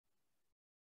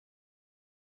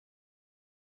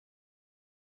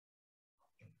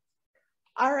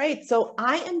All right, so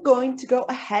I am going to go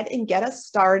ahead and get us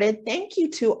started. Thank you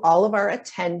to all of our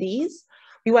attendees.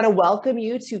 We want to welcome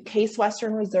you to Case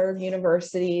Western Reserve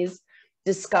University's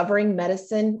Discovering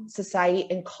Medicine, Society,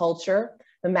 and Culture,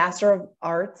 the Master of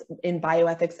Arts in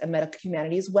Bioethics and Medical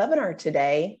Humanities webinar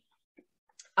today.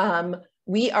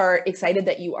 We are excited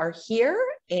that you are here,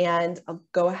 and I'll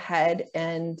go ahead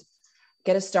and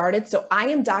get us started. So I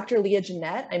am Dr. Leah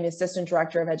Jeanette. I'm the Assistant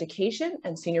Director of Education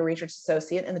and Senior Research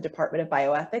Associate in the Department of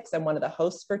Bioethics. I'm one of the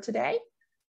hosts for today.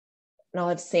 And I'll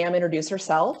have Sam introduce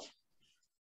herself.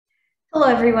 Hello,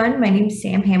 everyone. My name is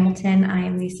Sam Hamilton. I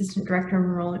am the Assistant Director of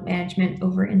Enrollment Management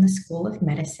over in the School of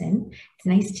Medicine. It's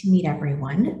nice to meet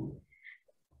everyone.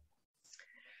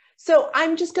 So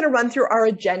I'm just going to run through our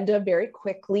agenda very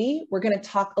quickly. We're going to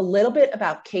talk a little bit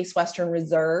about Case Western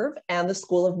Reserve and the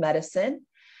School of Medicine.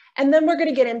 And then we're going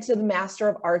to get into the Master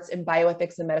of Arts in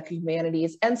Bioethics and Medical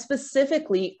Humanities, and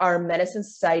specifically our Medicine,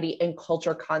 Society, and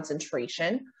Culture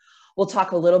concentration. We'll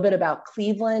talk a little bit about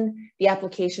Cleveland, the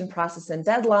application process and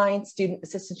deadline, student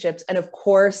assistantships, and of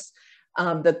course,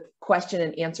 the question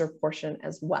and answer portion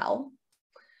as well.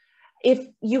 If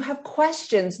you have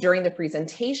questions during the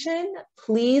presentation,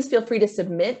 please feel free to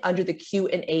submit under the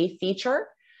Q&A feature.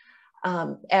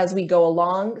 As we go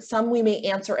along. Some we may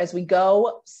answer as we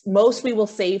go. Most we will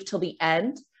save till the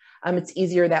end. It's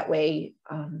easier that way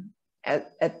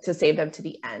to save them to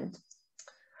the end.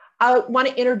 I want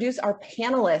to introduce our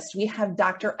panelists. We have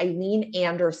Dr. Eileen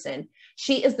Anderson.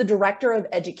 She is the Director of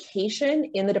Education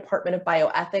in the Department of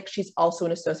Bioethics. She's also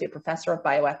an Associate Professor of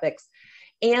Bioethics.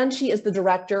 And she is the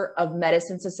Director of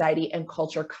Medicine, Society, and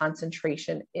Culture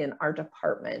concentration in our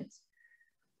department.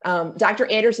 Dr.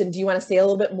 Anderson, do you want to say a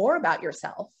little bit more about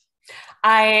yourself?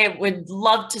 I would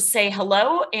love to say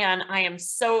hello, and I am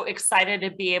so excited to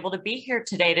be able to be here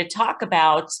today to talk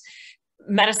about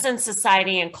medicine,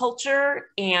 society, and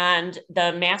culture and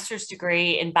the master's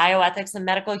degree in bioethics and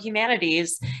medical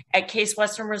humanities at Case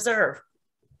Western Reserve.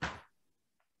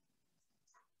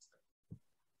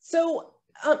 So,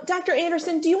 Dr.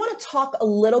 Anderson, do you want to talk a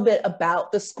little bit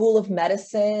about the School of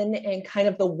Medicine and kind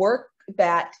of the work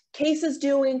that Case is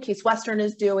doing, Case Western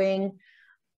is doing,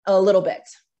 a little bit?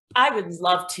 I would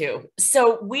love to.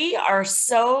 So we are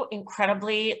so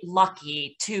incredibly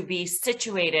lucky to be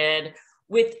situated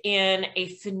within a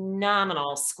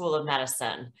phenomenal School of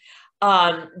Medicine.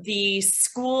 The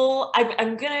school,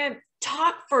 I'm going to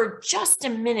talk for just a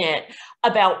minute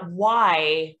about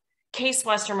why Case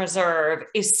Western Reserve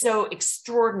is so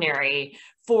extraordinary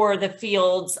for the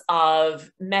fields of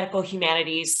medical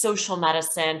humanities, social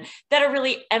medicine, that are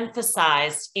really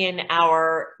emphasized in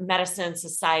our medicine,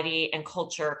 society, and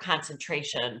culture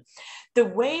concentration. The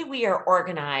way we are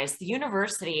organized, the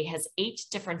university has 8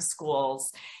 different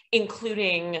schools,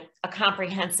 including a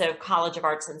comprehensive College of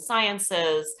Arts and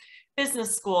Sciences,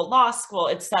 business school, law school,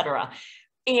 etc.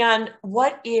 And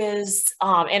what is,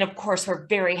 and of course, we're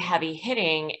very heavy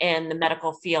hitting in the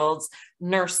medical fields.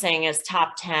 Nursing is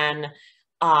top 10,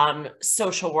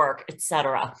 social work,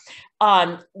 etc.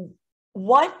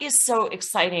 What is so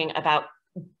exciting about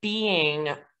being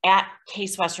at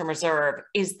Case Western Reserve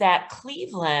is that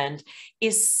Cleveland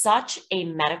is such a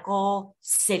medical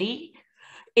city.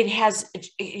 It has,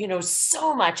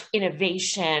 so much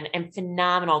innovation and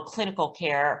phenomenal clinical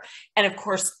care. And of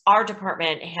course, our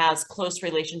department has close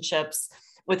relationships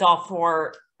with all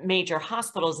 4 major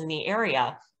hospitals in the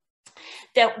area.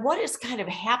 That what has kind of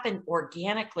happened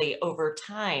organically over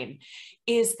time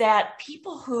is that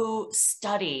people who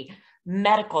study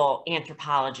medical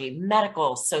anthropology,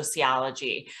 medical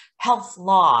sociology, health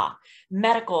law,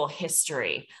 medical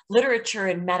history, literature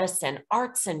and medicine,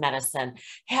 arts and medicine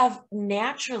have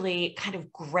naturally kind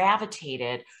of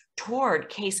gravitated toward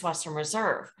Case Western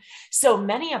Reserve. So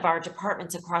many of our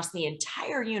departments across the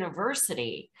entire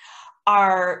university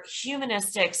are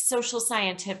humanistic, social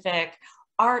scientific,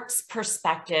 arts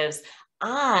perspectives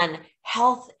on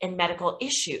health and medical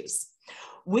issues.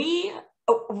 We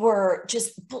were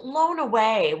just blown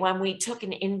away when we took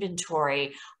an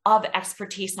inventory of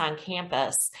expertise on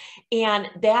campus. And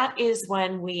that is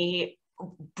when we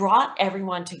brought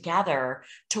everyone together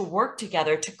to work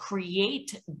together to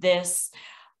create this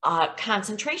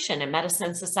concentration in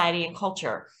medicine, society, and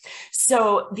culture.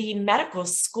 So the medical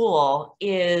school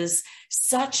is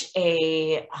such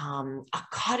a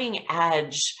cutting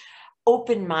edge,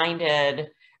 open-minded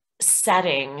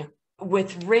setting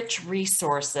with rich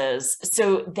resources.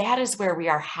 So that is where we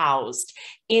are housed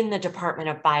in the Department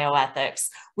of Bioethics,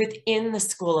 within the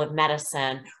School of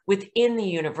Medicine, within the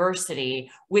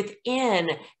university,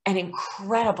 within an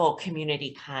incredible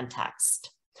community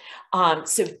context.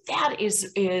 So that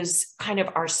is kind of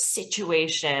our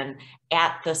situation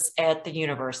at the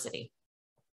university.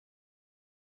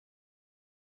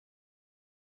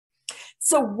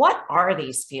 So what are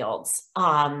these fields,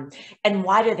 and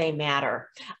why do they matter?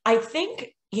 I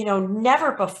think,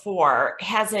 never before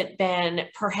has it been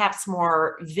perhaps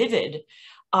more vivid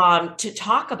to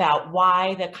talk about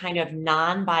why the kind of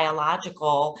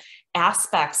non-biological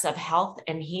aspects of health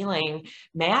and healing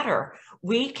matter.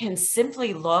 We can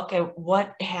simply look at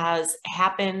what has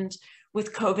happened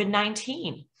with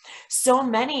COVID-19. So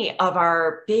many of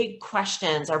our big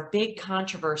questions, our big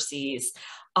controversies,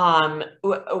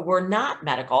 were not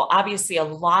medical. Obviously, a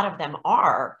lot of them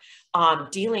are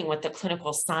dealing with the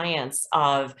clinical science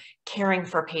of caring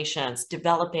for patients,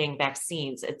 developing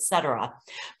vaccines, et cetera.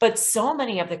 But so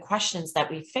many of the questions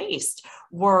that we faced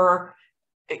were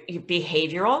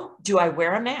behavioral. Do I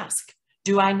wear a mask?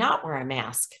 Do I not wear a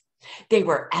mask? They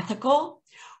were ethical.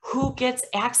 Who gets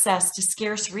access to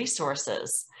scarce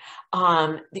resources?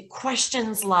 The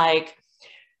questions like,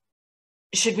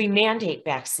 should we mandate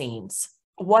vaccines?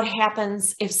 What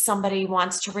happens if somebody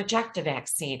wants to reject a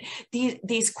vaccine?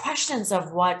 These questions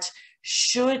of what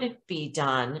should be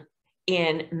done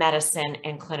in medicine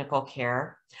and clinical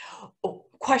care,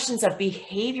 questions of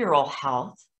behavioral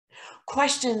health,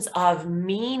 questions of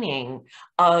meaning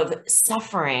of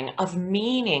suffering, of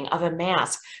meaning of a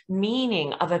mask,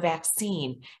 meaning of a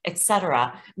vaccine,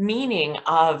 etc., meaning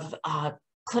of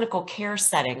clinical care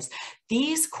settings.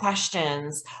 These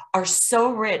questions are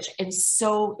so rich and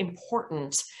so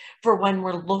important for when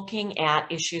we're looking at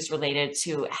issues related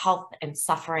to health and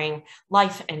suffering,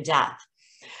 life and death.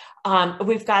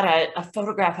 We've got a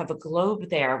photograph of a globe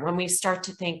there. When we start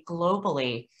to think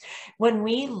globally, when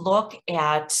we look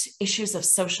at issues of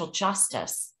social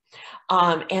justice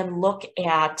and look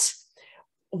at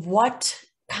what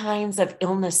kinds of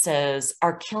illnesses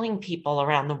are killing people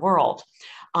around the world,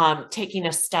 taking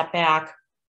a step back,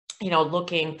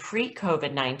 looking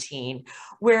pre-COVID-19,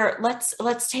 where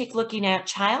let's take looking at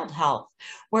child health,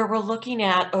 where we're looking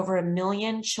at over 1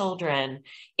 million children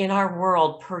in our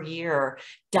world per year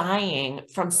dying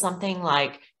from something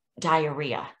like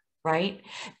diarrhea, right?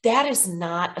 That is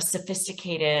not a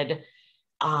sophisticated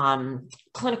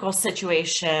clinical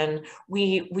situation.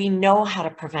 We know how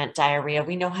to prevent diarrhea.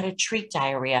 We know how to treat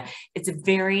diarrhea. It's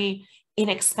very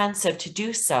inexpensive to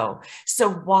do so. So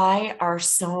why are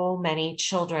so many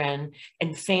children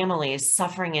and families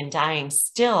suffering and dying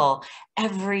still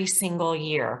every single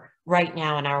year right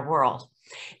now in our world?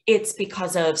 It's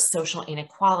because of social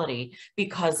inequality,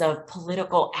 because of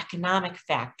political economic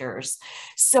factors.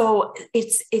 So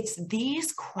it's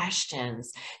these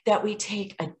questions that we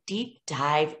take a deep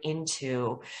dive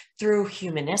into through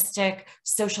humanistic,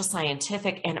 social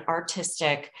scientific, and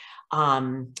artistic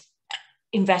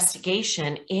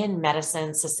investigation in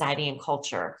medicine, society, and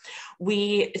culture.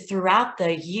 We, throughout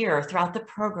the year, throughout the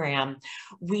program,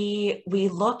 we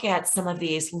look at some of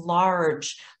these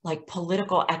large, like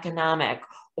political, economic,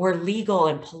 or legal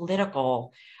and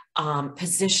political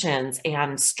positions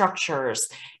and structures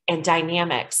and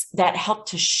dynamics that help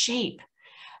to shape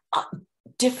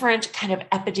different kind of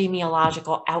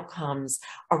epidemiological outcomes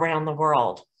around the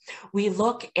world. We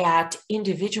look at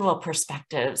individual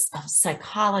perspectives of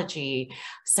psychology,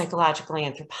 psychological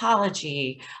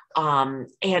anthropology,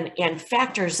 and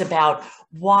factors about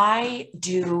why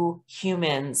do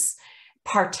humans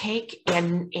partake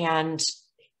and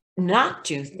not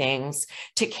do things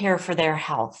to care for their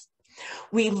health.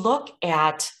 We look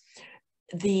at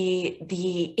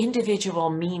the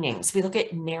individual meanings. We look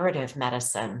at narrative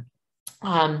medicine.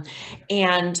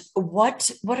 And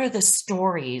what are the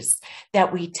stories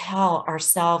that we tell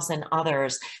ourselves and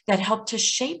others that help to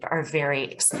shape our very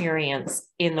experience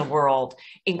in the world,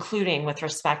 including with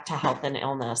respect to health and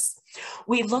illness?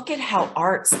 We look at how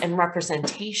arts and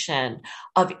representation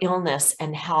of illness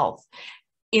and health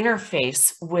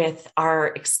interface with our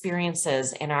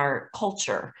experiences and our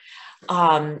culture.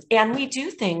 And we do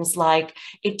things like,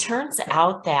 it turns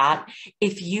out that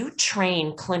if you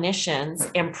train clinicians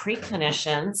and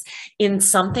pre-clinicians in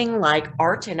something like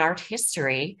art and art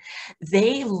history,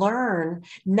 they learn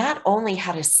not only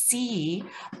how to see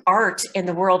art in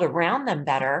the world around them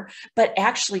better, but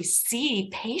actually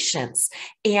see patients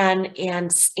and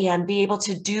be able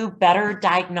to do better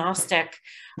diagnostic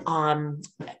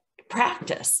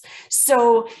practice.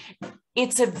 So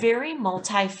it's a very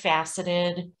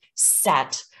multifaceted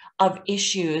set of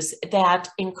issues that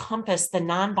encompass the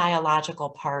non-biological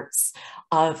parts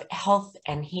of health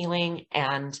and healing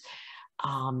and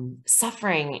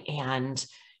suffering and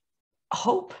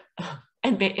hope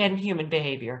and human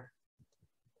behavior.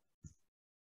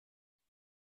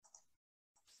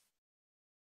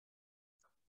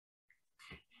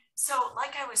 So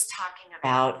like I was talking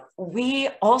about, we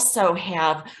also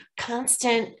have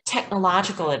constant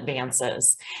technological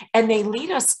advances, and they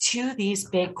lead us to these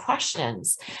big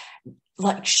questions.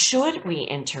 Like, should we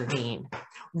intervene?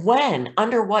 When?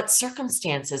 Under what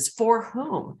circumstances? For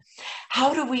whom?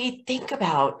 How do we think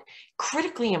about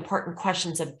critically important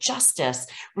questions of justice,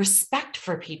 respect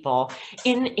for people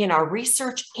in our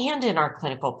research and in our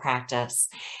clinical practice?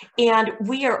 And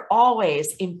we are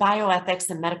always in bioethics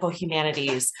and medical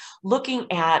humanities looking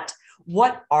at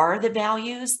what are the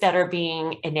values that are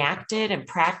being enacted and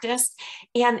practiced,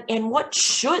 and what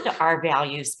should our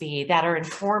values be that are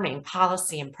informing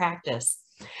policy and practice.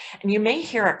 And you may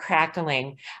hear a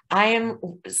crackling. I am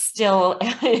still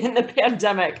in the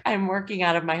pandemic. I'm working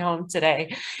out of my home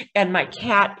today, and my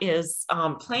cat is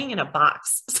playing in a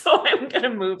box. So I'm going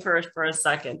to move her for a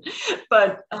second.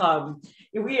 But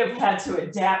we have had to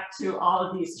adapt to all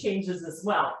of these changes as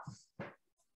well.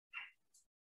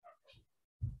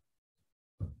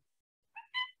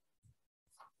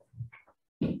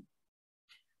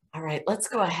 All right, let's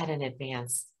go ahead and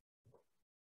advance.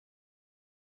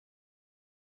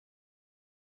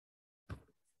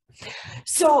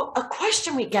 So a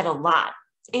question we get a lot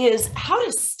is, how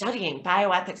does studying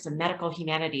bioethics and medical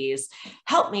humanities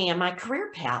help me in my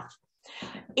career path?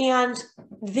 And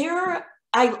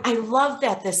I love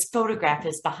that this photograph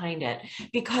is behind it,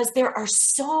 because there are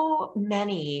so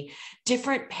many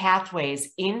different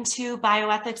pathways into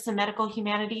bioethics and medical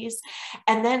humanities,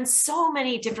 and then so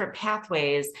many different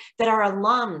pathways that our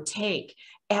alum take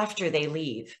after they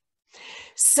leave.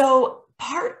 So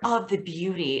part of the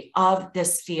beauty of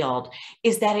this field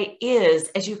is that it is,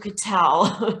 as you could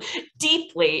tell,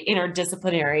 deeply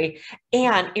interdisciplinary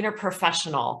and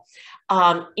interprofessional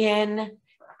in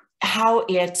how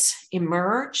it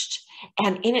emerged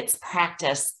and in its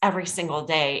practice every single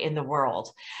day in the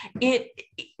world.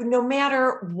 No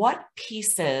matter what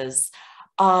pieces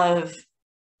of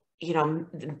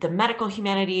the medical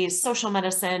humanities, social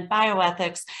medicine,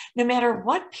 bioethics, no matter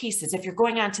what pieces, if you're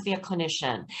going on to be a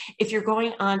clinician, if you're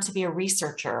going on to be a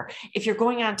researcher, if you're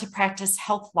going on to practice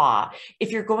health law,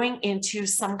 if you're going into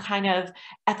some kind of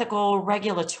ethical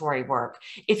regulatory work,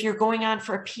 if you're going on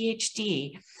for a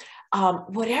PhD,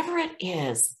 whatever it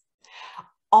is,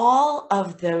 all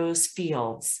of those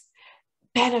fields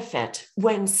benefit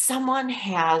when someone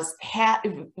has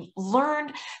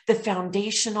learned the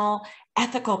foundational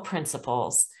ethical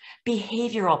principles,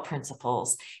 behavioral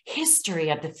principles, history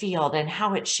of the field and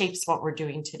how it shapes what we're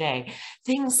doing today.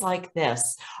 Things like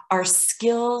this are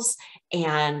skills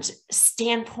and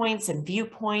standpoints and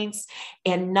viewpoints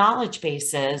and knowledge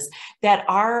bases that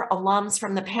our alums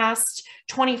from the past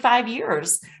 25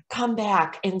 years come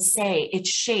back and say it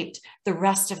shaped the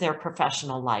rest of their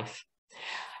professional life.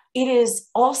 It is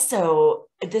also,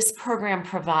 this program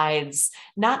provides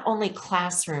not only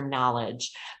classroom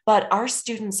knowledge, but our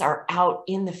students are out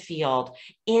in the field,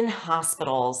 in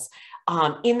hospitals,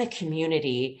 in the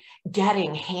community,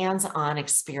 getting hands-on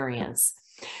experience.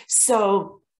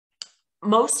 So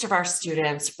most of our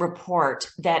students report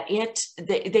that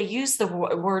they use the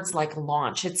words like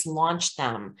launch. It's launched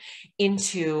them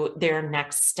into their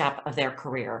next step of their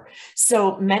career.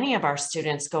 So many of our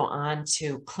students go on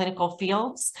to clinical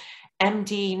fields,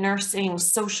 MD, nursing,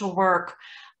 social work,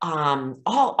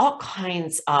 all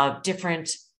kinds of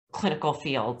different clinical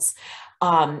fields,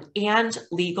 and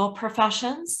legal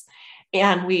professions.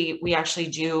 And we actually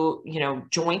do,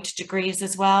 joint degrees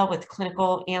as well with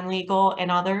clinical and legal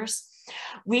and others.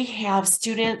 We have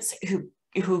students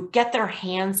who get their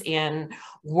hands in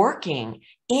working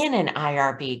in an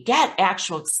IRB, get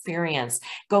actual experience,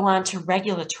 go on to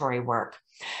regulatory work.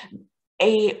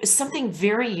 Something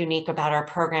very unique about our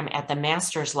program at the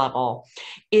master's level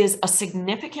is a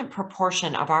significant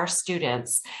proportion of our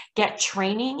students get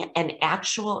training and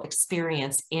actual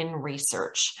experience in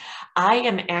research. I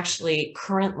am actually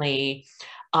currently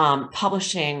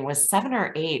publishing with 7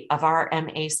 or 8 of our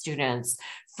MA students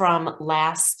from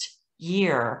last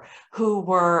year who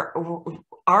were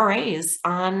RAs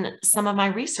on some of my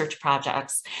research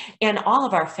projects, and all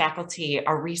of our faculty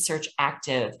are research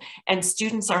active, and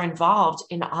students are involved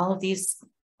in all of these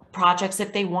projects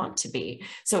if they want to be.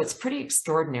 So it's pretty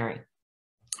extraordinary.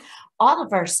 All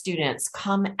of our students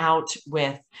come out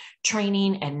with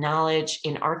training and knowledge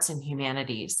in arts and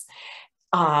humanities.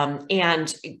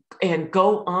 And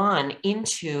go on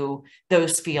into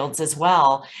those fields as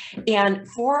well. And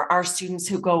for our students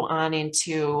who go on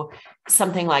into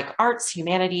something like arts,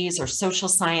 humanities, or social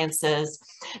sciences,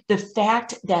 the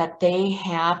fact that they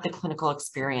have the clinical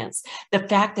experience, the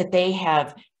fact that they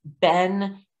have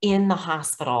been in the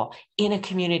hospital, in a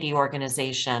community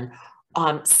organization,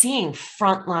 seeing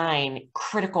frontline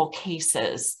critical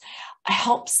cases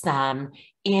helps them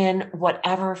in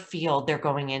whatever field they're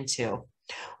going into.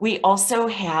 We also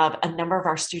have a number of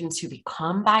our students who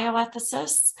become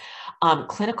bioethicists,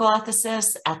 clinical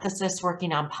ethicists, ethicists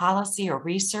working on policy or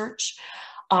research,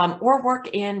 or work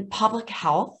in public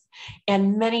health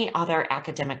and many other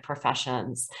academic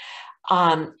professions.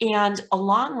 And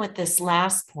along with this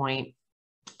last point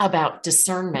about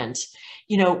discernment,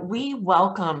 we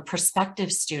welcome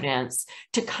prospective students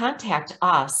to contact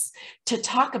us to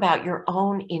talk about your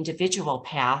own individual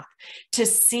path, to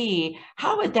see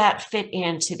how would that fit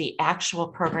into the actual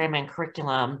program and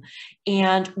curriculum,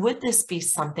 and would this be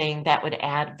something that would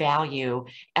add value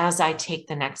as I take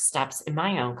the next steps in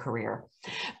my own career.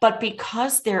 But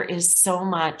because there is so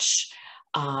much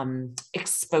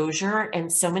exposure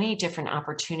and so many different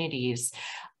opportunities,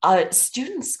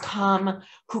 students come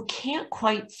who can't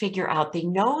quite figure out, they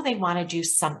know they want to do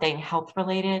something health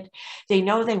related, they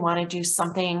know they want to do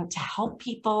something to help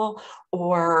people,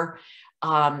 or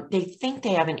they think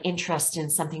they have an interest in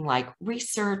something like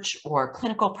research or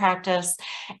clinical practice,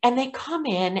 and they come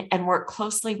in and work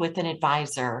closely with an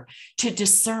advisor to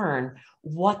discern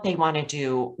what they want to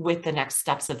do with the next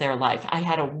steps of their life. I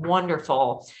had a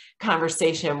wonderful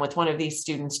conversation with one of these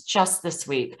students just this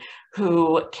week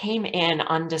who came in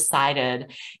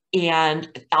undecided, and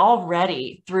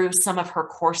already through some of her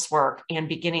coursework and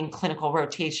beginning clinical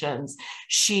rotations,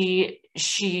 she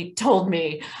told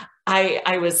me,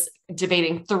 I was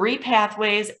debating 3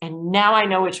 pathways and now I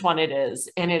know which one it is.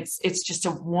 And it's just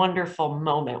a wonderful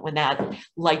moment when that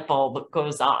light bulb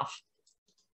goes off.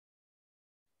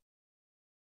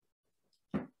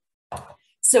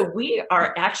 So we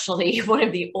are actually one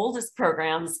of the oldest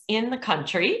programs in the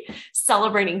country,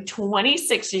 celebrating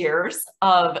 26 years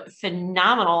of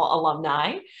phenomenal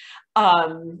alumni.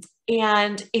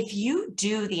 And if you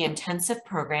do the intensive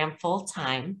program full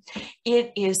time,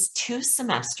 it is 2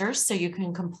 semesters, so you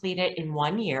can complete it in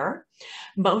 1 year.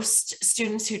 Most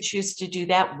students who choose to do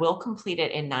that will complete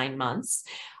it in 9 months.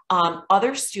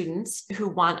 Other students who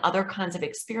want other kinds of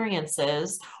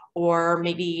experiences, or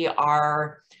maybe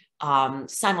are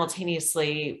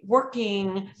simultaneously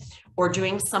working or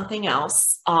doing something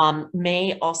else,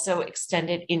 may also extend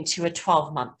it into a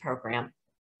 12-month program.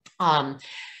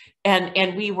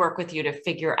 And we work with you to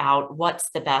figure out what's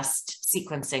the best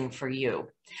sequencing for you.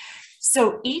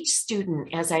 So each student,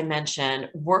 as I mentioned,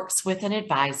 works with an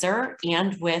advisor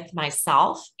and with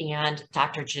myself and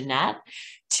Dr. Jeanette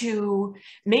to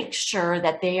make sure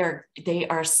that they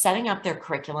are setting up their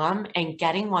curriculum and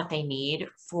getting what they need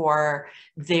for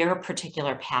their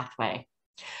particular pathway.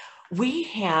 We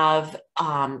have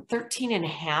 13 and a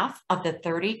half of the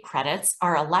 30 credits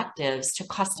are electives to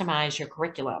customize your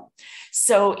curriculum.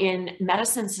 So in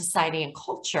medicine, society, and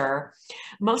culture,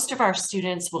 most of our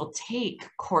students will take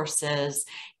courses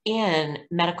in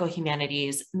medical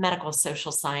humanities, medical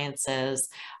social sciences,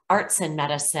 arts and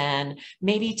medicine,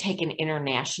 maybe take an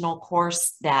international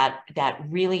course that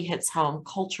really hits home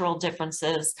cultural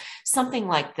differences, something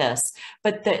like this.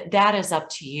 But that is up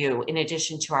to you, in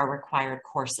addition to our required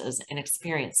courses and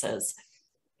experiences.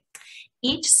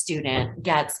 Each student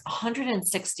gets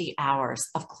 160 hours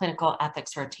of clinical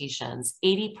ethics rotations,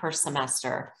 80 per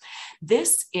semester.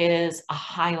 This is a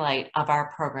highlight of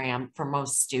our program for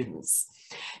most students.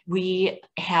 We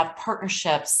have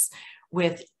partnerships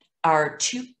with our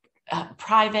 2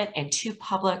 private and 2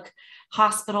 public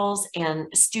hospitals, and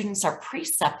students are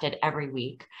precepted every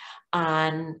week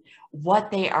on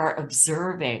what they are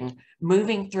observing,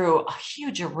 moving through a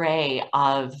huge array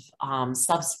of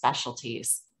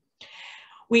subspecialties.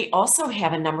 We also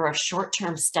have a number of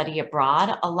short-term study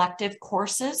abroad elective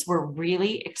courses. We're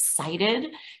really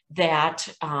excited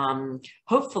that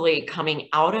hopefully coming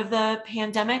out of the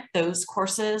pandemic, those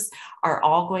courses are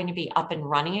all going to be up and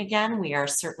running again. We are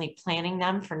certainly planning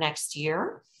them for next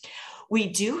year. We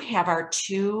do have our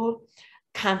 2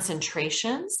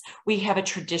 concentrations. We have a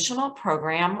traditional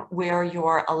program where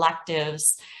your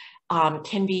electives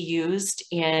can be used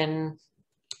in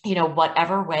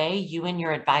whatever way you and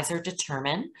your advisor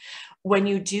determine. When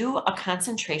you do a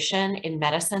concentration in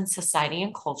medicine, society,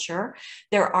 and culture,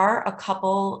 there are a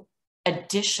couple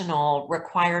additional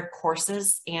required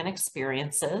courses and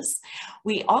experiences.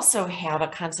 We also have a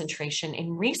concentration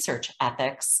in research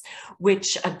ethics,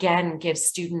 which again gives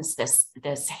students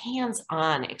this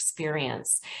hands-on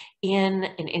experience in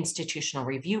an institutional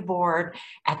review board,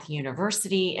 at the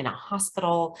university, in a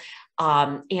hospital,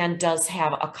 and does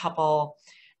have a couple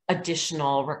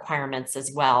additional requirements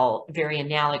as well, very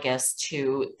analogous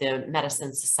to the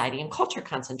medicine, society, and culture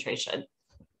concentration.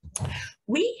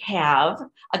 We have,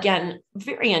 again,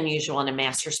 very unusual in a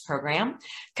master's program,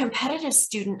 competitive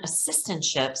student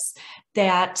assistantships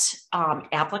that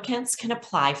applicants can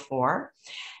apply for.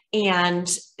 And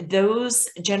those,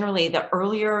 generally, the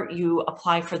earlier you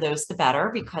apply for those, the better,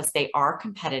 because they are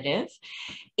competitive.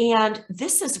 And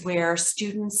this is where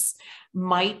students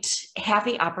might have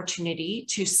the opportunity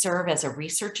to serve as a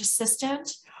research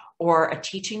assistant or a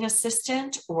teaching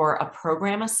assistant or a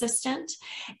program assistant,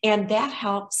 and that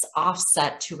helps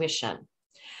offset tuition.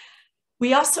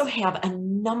 We also have a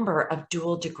number of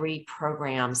dual degree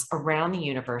programs around the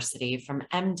university, from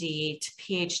MD to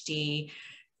PhD,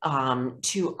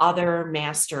 to other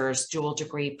master's dual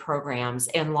degree programs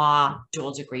and law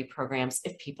dual degree programs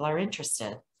if people are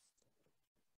interested.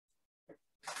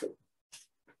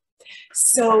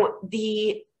 So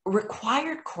the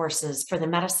required courses for the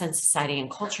Medicine, Society,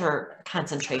 and Culture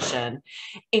concentration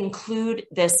include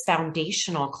this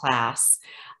foundational class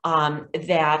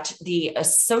that the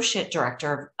associate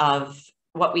director of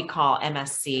what we call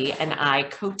MSc and I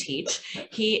co-teach.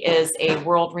 He is a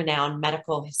world-renowned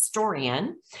medical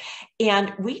historian,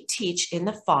 and we teach in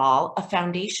the fall a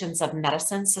Foundations of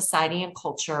Medicine, Society, and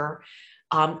Culture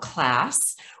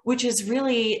class, which is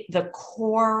really the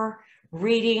core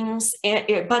readings,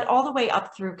 but all the way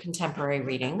up through contemporary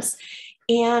readings,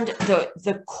 and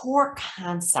the core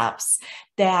concepts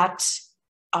that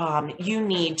you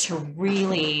need to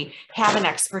really have an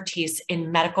expertise in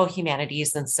medical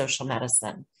humanities and social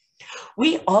medicine.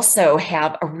 We also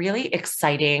have a really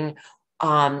exciting,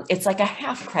 it's like a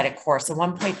half credit course, a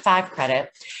 1.5 credit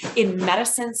in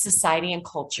Medicine, Society, and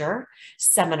Culture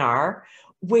seminar,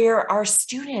 where our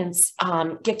students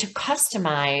get to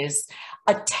customize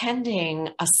attending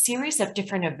a series of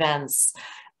different events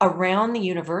around the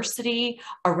university,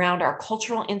 around our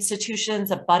cultural institutions,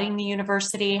 abutting the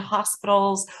university,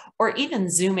 hospitals, or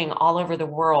even Zooming all over the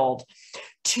world,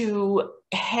 to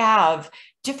have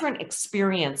different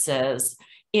experiences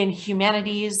in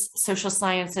humanities, social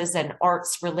sciences, and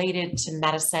arts related to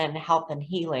medicine, health, and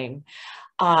healing,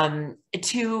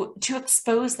 to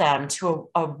expose them to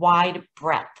a wide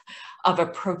breadth of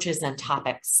approaches and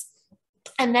topics.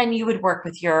 And then you would work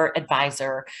with your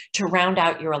advisor to round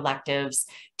out your electives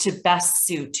to best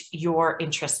suit your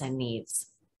interests and needs.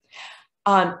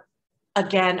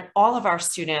 Again, all of our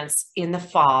students in the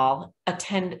fall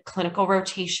attend clinical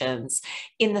rotations.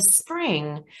 In the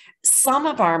spring, some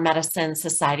of our Medicine,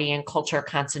 Society, and Culture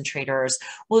concentrators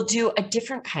will do a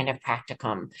different kind of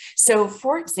practicum. So,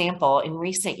 for example, in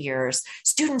recent years,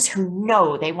 students who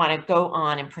know they want to go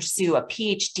on and pursue a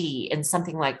PhD in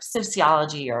something like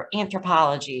sociology or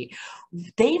anthropology,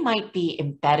 they might be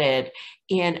embedded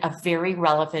in a very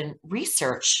relevant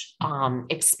research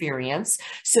experience.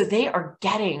 So they are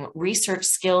getting research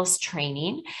skills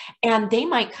training, and they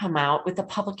might come out with a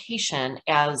publication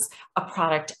as a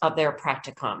product of their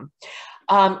practicum.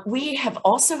 We have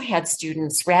also had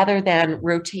students, rather than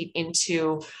rotate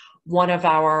into one of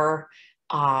our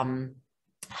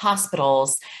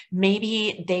hospitals,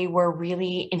 maybe they were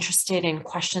really interested in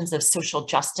questions of social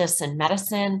justice and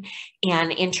medicine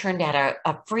and interned at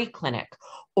a free clinic.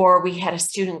 Or we had a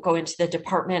student go into the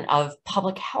Department of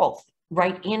Public Health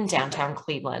right in downtown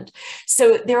Cleveland.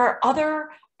 So there are other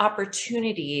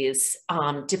opportunities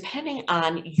depending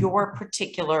on your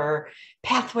particular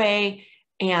pathway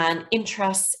and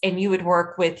interests, and you would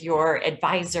work with your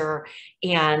advisor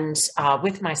and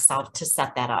with myself to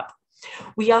set that up.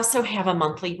 We also have a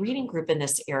monthly reading group in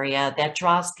this area that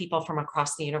draws people from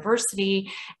across the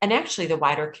university and actually the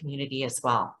wider community as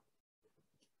well.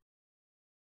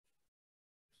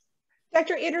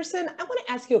 Dr. Anderson, I want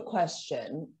to ask you a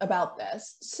question about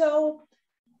this. So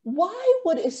why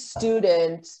would a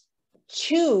student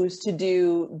choose to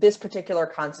do this particular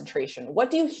concentration? What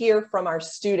do you hear from our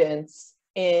students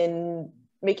in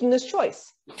making this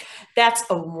choice? That's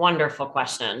a wonderful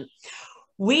question.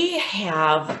 We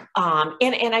have,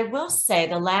 and I will say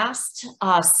the last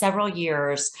several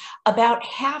years, about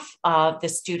half of the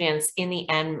students in the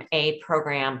MA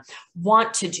program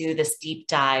want to do this deep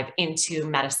dive into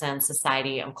medicine,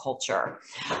 society, and culture.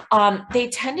 They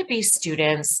tend to be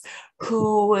students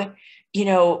who, you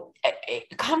know,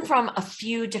 come from a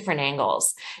few different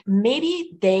angles.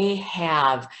 Maybe they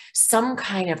have some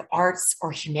kind of arts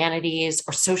or humanities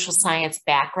or social science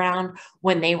background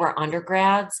when they were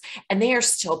undergrads, and they are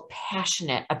still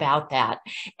passionate about that.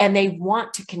 And they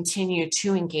want to continue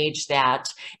to engage that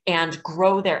and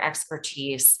grow their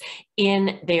expertise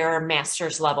in their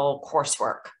master's level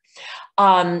coursework.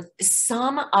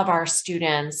 Some of our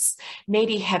students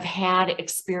maybe have had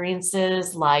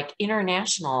experiences like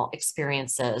international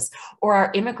experiences or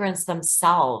are immigrants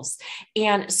themselves.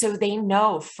 And so they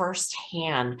know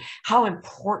firsthand how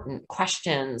important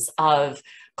questions of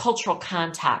cultural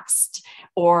context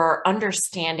or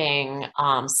understanding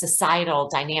societal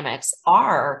dynamics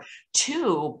are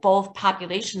to both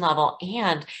population level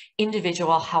and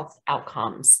individual health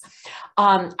outcomes.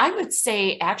 I would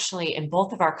say actually in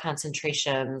both of our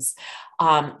concentrations,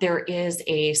 there is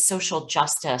a social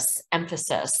justice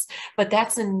emphasis, but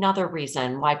that's another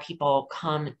reason why people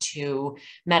come to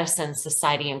medicine,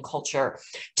 society, and culture,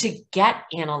 to get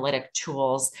analytic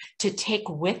tools to take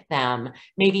with them,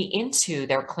 maybe into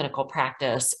their clinical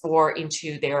practice or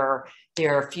into their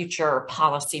future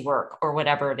policy work or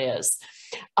whatever it is.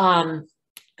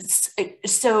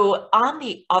 So on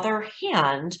the other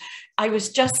hand, I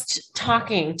was just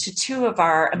talking to two of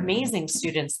our amazing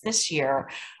students this year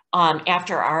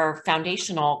after our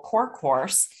foundational core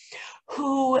course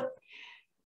who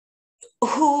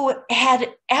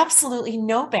had absolutely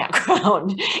no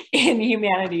background in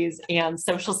humanities and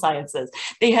social sciences.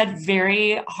 They had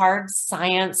very hard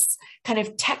science kind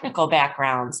of technical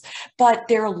backgrounds, but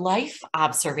their life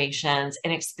observations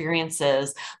and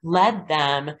experiences led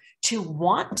them to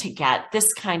want to get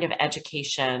this kind of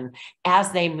education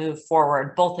as they move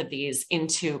forward, both of these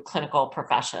into clinical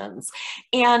professions.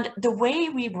 And the way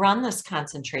we run this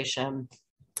concentration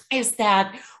is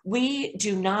that we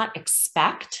do not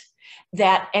expect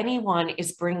that anyone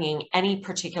is bringing any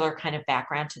particular kind of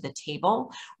background to the table.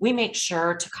 We make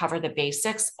sure to cover the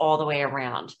basics all the way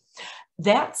around.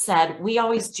 That said, we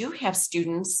always do have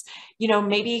students,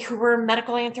 maybe who were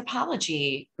medical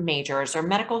anthropology majors or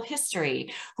medical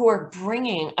history, who are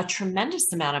bringing a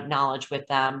tremendous amount of knowledge with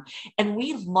them. And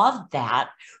we love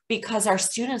that because our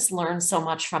students learn so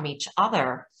much from each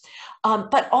other.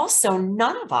 But also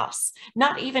none of us,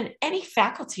 not even any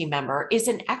faculty member, is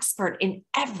an expert in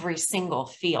every single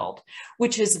field,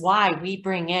 which is why we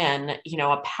bring in,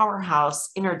 a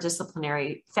powerhouse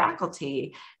interdisciplinary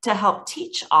faculty to help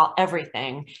teach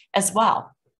everything as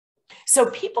well.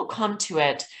 So people come to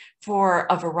it for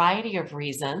a variety of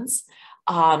reasons,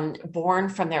 born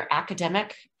from their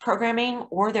academic programming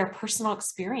or their personal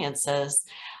experiences.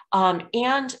 And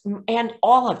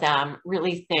all of them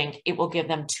really think it will give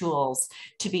them tools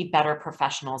to be better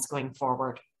professionals going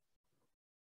forward.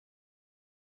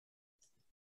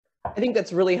 I think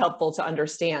that's really helpful to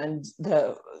understand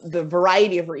the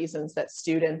variety of reasons that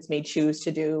students may choose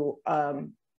to do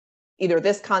either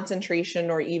this concentration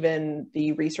or even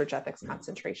the research ethics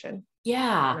concentration in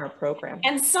our program.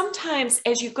 And sometimes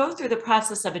as you go through the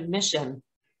process of admission,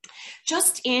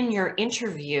 just in your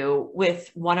interview with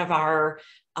one of our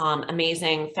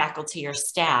amazing faculty or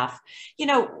staff,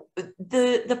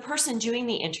 the person doing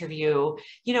the interview,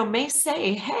 may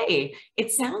say, hey,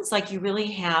 it sounds like you really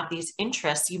have these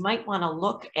interests. You might want to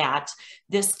look at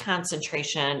this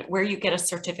concentration where you get a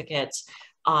certificate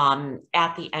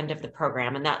at the end of the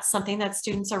program. And that's something that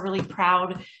students are really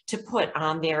proud to put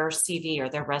on their CV or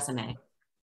their resume.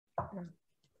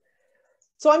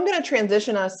 So I'm going to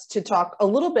transition us to talk a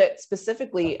little bit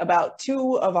specifically about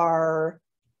two of our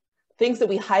things that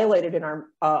we highlighted in our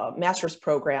master's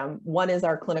program. One is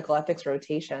our clinical ethics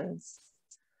rotations.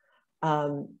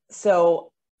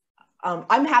 So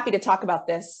I'm happy to talk about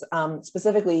this.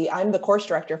 Specifically, I'm the course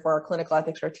director for our clinical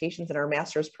ethics rotations in our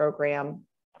master's program.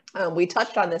 We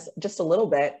touched on this just a little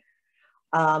bit.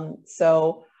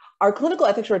 So our clinical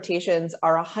ethics rotations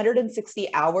are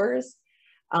 160 hours,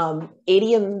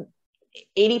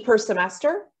 80 per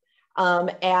semester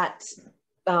at,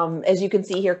 as you can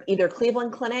see here, either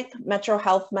Cleveland Clinic, Metro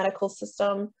Health Medical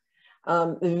System,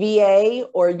 VA,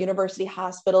 or university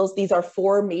hospitals. These are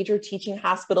 4 major teaching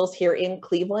hospitals here in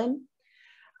Cleveland.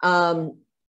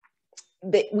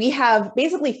 We have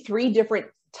basically 3 different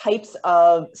types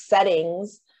of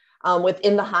settings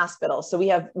within the hospital. So we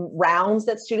have rounds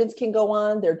that students can go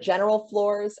on. They're general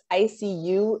floors,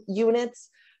 ICU units.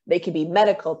 They could be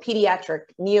medical, pediatric,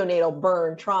 neonatal,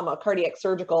 burn, trauma, cardiac,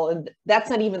 surgical, and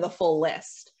that's not even the full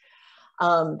list.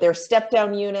 There's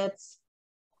step-down units.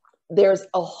 There's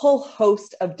a whole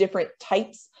host of different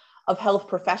types of health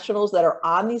professionals that are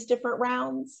on these different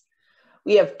rounds.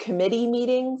 We have committee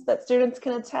meetings that students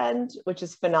can attend, which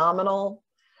is phenomenal.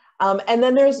 And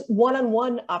then there's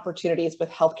one-on-one opportunities with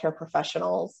healthcare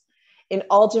professionals in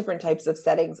all different types of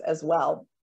settings as well.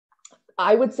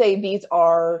 I would say these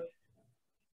are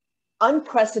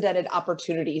unprecedented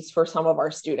opportunities for some of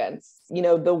our students.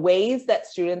 The ways that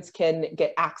students can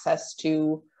get access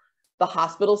to the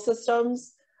hospital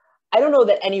systems I don't know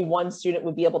that any one student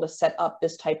would be able to set up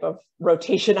this type of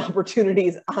rotation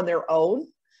opportunities on their own.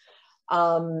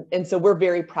 And so we're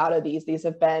very proud of these. These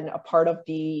have been a part of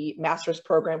the master's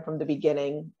program from the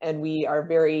beginning, and we are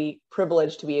very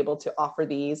privileged to be able to offer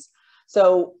these.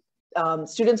 So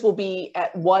students will be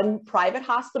at one private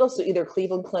hospital, so either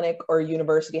Cleveland Clinic or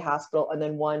University Hospital, and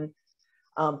then one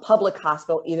public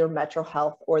hospital, either Metro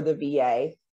Health or the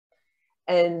VA.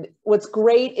 And what's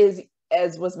great is,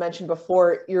 as was mentioned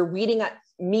before, you're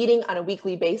meeting on a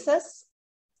weekly basis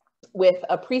with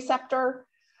a preceptor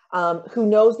who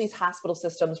knows these hospital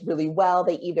systems really well.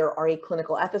 They either are a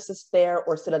clinical ethicist there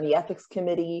or sit on the ethics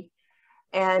committee,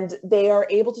 and they are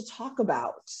able to talk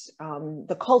about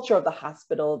the culture of the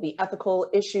hospital, the ethical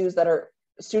issues that our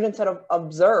students have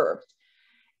observed,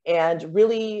 and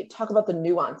really talk about the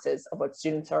nuances of what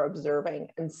students are observing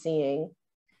and seeing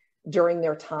during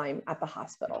their time at the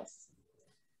hospitals.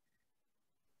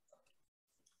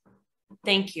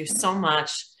 Thank you so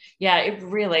much. Yeah, it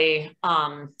really,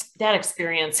 that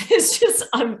experience is just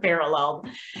unparalleled.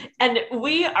 And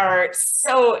we are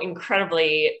so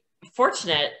incredibly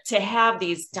fortunate to have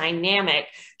these dynamic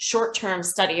short-term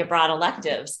study abroad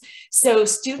electives. So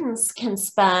students can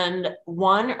spend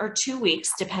 1 or 2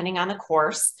 weeks, depending on the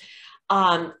course,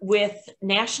 with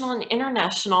national and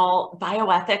international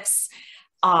bioethics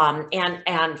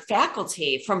and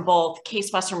faculty from both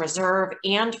Case Western Reserve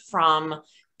and from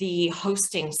the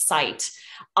hosting site,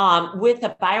 with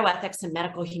a bioethics and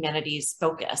medical humanities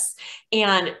focus,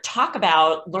 and talk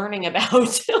about learning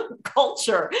about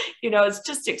culture. You know, it's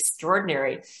just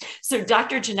extraordinary. So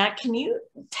Dr. Jeanette, can you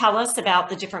tell us about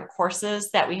the different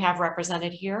courses that we have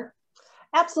represented here?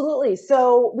 Absolutely.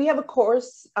 So we have a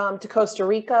course to Costa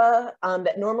Rica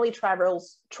that normally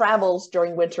travels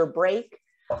during winter break.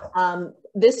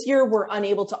 This year, we're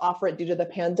unable to offer it due to the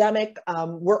pandemic.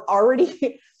 We're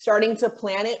already starting to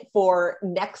plan it for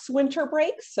next winter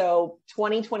break, so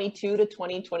 2022 to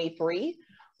 2023,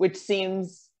 which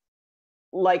seems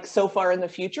like so far in the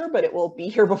future, but it will be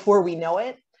here before we know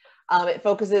it. It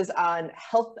focuses on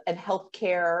health and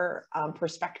healthcare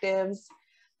perspectives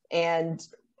and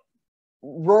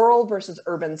rural versus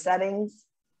urban settings.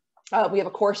 We have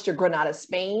a course to Granada,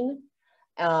 Spain,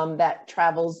 that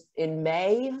travels in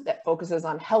May, that focuses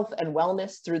on health and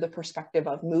wellness through the perspective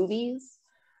of movies.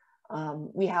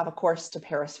 We have a course to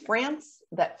Paris, France,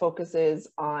 that focuses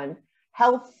on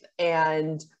health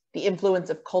and the influence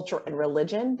of culture and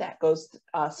religion, that goes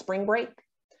spring break.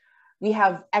 We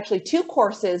have actually 2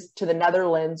 courses to the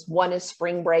Netherlands. One is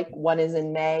spring break, one is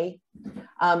in May.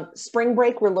 Spring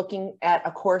break, we're looking at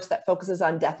a course that focuses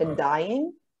on death and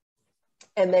dying.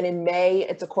 And then in May,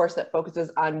 it's a course that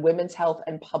focuses on women's health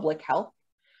and public health.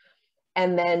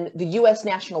 And then the U.S.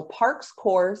 National Parks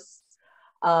course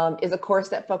is a course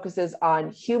that focuses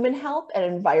on human health and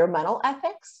environmental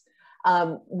ethics.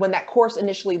 When that course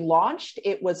initially launched,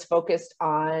 it was focused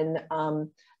on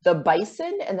the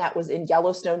bison, and that was in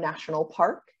Yellowstone National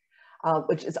Park,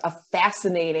 which is a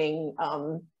fascinating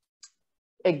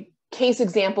a case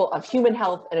example of human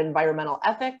health and environmental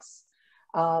ethics.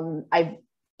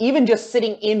 Even just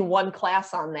sitting in one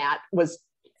class on that was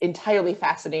entirely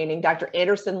fascinating. Dr.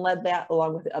 Anderson led that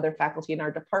along with the other faculty in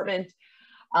our department.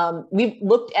 We've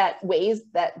looked at ways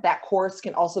that that course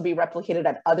can also be replicated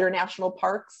at other national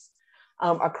parks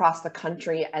across the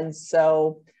country. And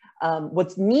so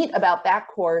what's neat about that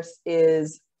course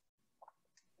is,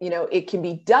 you know, it can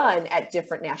be done at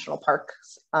different national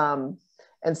parks. And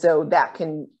so that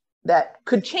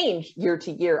could change year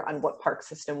to year on what park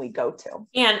system we go to.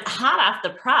 And hot off the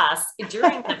press,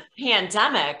 during the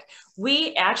pandemic,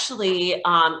 we actually,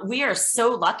 we are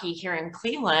so lucky here in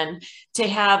Cleveland to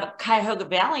have Cuyahoga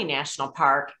Valley National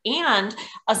Park and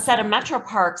a set of metro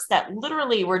parks that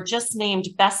literally were just named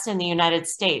best in the United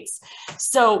States.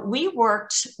 So we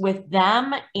worked with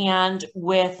them and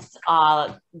with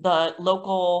the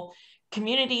local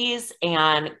communities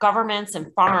and governments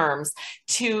and farms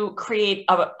to create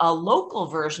a local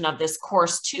version of this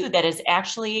course too, that is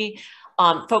actually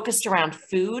focused around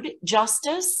food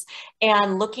justice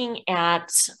and looking at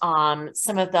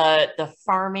some of the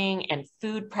farming and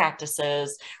food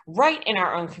practices right in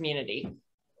our own community.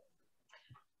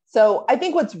 So I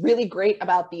think what's really great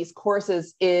about these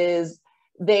courses is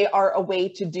they are a way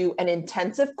to do an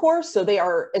intensive course. So they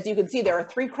are, as you can see, they're a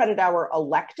 3 credit hour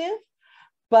elective,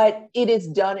 but it is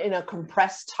done in a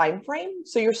compressed time frame.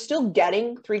 So you're still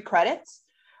getting 3 credits,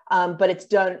 but it's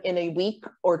done in a week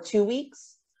or 2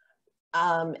 weeks.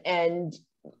 And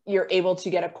you're able to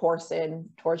get a course in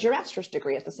towards your master's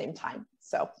degree at the same time.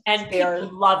 So, and people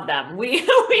love them. We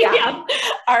have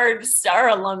our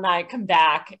alumni come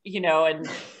back, you know, and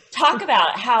Talk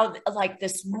about how like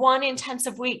this one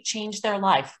intensive week changed their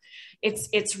life.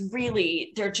 It's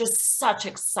really, they're just such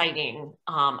exciting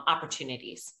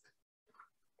opportunities.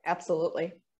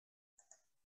 Absolutely.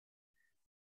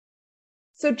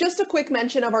 So just a quick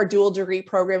mention of our dual degree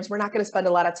programs. We're not going to spend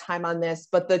a lot of time on this,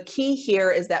 but the key here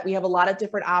is that we have a lot of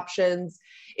different options.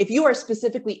 If you are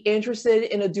specifically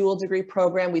interested in a dual degree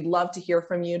program, we'd love to hear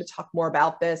from you to talk more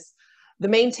about this. The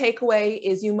main takeaway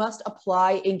is you must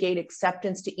apply and gain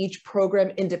acceptance to each program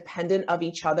independent of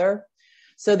each other.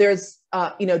 So there's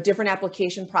different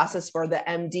application process for the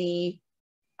MD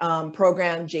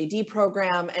program, JD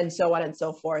program, and so on and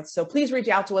so forth. So please reach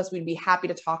out to us. We'd be happy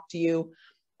to talk to you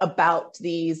about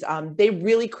these. They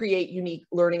really create unique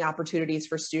learning opportunities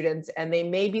for students, and they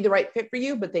may be the right fit for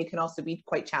you, but they can also be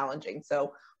quite challenging.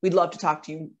 So we'd love to talk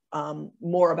to you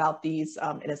more about these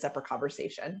in a separate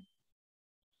conversation.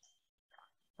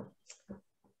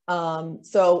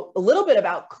 So a little bit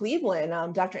about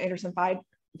Cleveland. Dr. Anderson,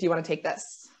 do you want to take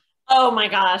this? Oh my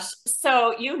gosh.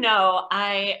 So,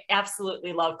 I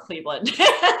absolutely love Cleveland.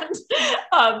 And,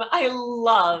 I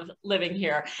love living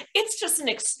here. It's just an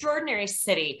extraordinary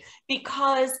city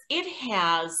because it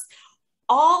has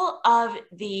all of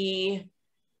the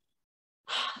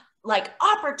like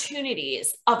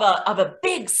opportunities of a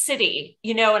big city,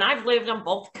 and I've lived on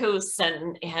both coasts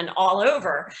and all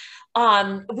over.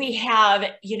 We have,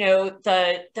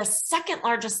 the second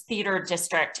largest theater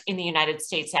district in the United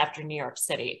States after New York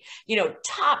City,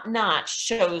 top-notch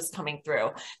shows coming through.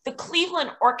 The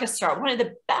Cleveland Orchestra, one of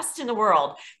the best in the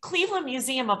world. Cleveland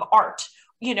Museum of Art,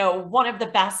 one of the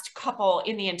best couple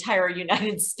in the entire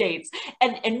United States,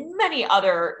 and many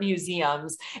other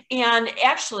museums. And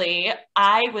actually,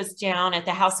 I was down at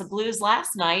the House of Blues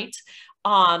last night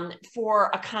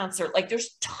for a concert. Like,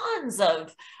 there's tons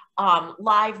of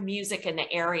live music in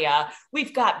the area.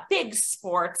 We've got big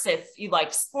sports, if you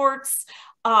like sports,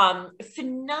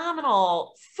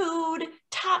 phenomenal food,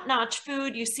 top-notch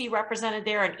food you see represented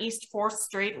there on East 4th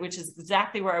Street, which is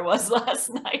exactly where I was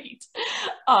last night.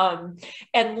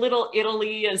 And Little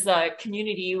Italy is a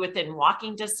community within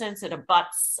walking distance. It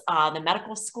abuts the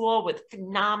medical school with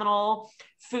phenomenal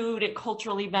food and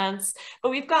cultural events. But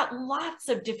we've got lots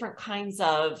of different kinds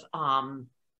of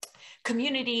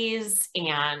communities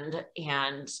and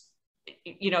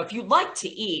if you like to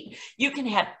eat, you can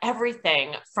have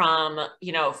everything from,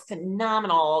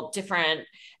 phenomenal different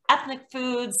ethnic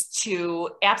foods to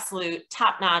absolute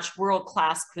top-notch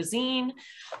world-class cuisine.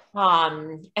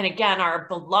 And again, our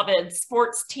beloved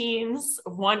sports teams,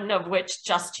 one of which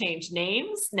just changed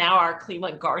names, now are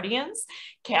Cleveland Guardians,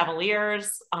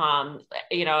 Cavaliers.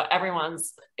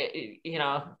 Everyone's,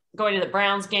 going to the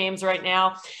Browns games right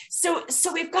now. So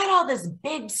we've got all this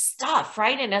big stuff,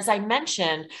 right? And as I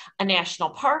mentioned, a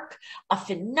national park, a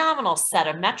phenomenal set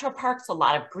of metro parks, a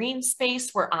lot of green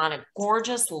space. We're on a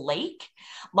gorgeous lake.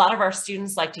 A lot of our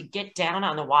students like to get down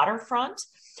on the waterfront.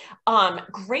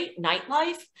 Great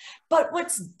nightlife. But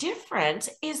what's different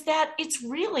is that it's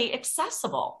really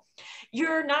accessible.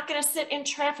 You're not going to sit in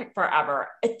traffic forever.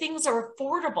 Things are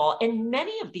affordable. And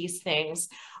many of these things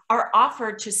are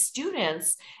offered to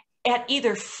students at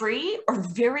either free or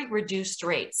very reduced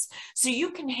rates. So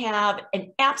you can have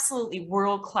an absolutely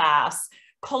world-class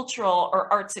cultural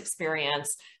or arts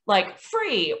experience like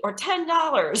free or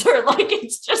 $10 or like,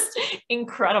 it's just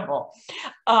incredible.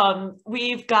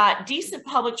 We've got decent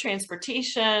public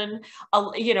transportation,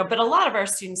 but a lot of our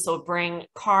students will bring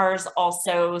cars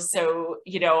also. So,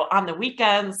 on the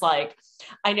weekends, like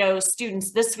I know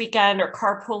students this weekend are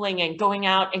carpooling and going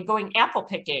out and going apple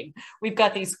picking. We've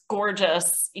got these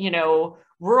gorgeous,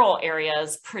 rural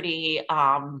areas, pretty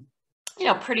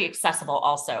accessible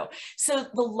also. So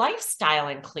the lifestyle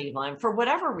in Cleveland, for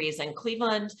whatever reason,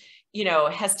 Cleveland,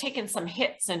 has taken some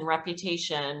hits in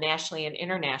reputation nationally and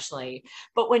internationally.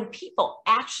 But when people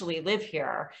actually live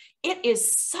here, it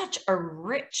is such a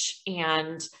rich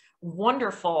and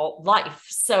wonderful life.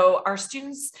 So our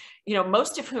students,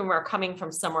 most of whom are coming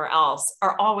from somewhere else,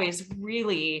 are always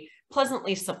really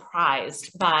pleasantly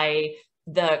surprised by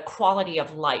the quality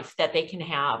of life that they can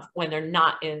have when they're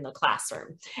not in the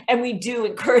classroom. And we do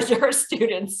encourage our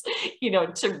students,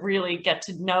 to really get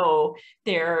to know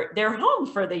their home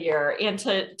for the year and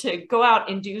to go out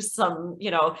and do some,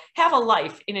 have a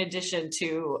life in addition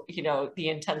to, the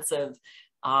intensive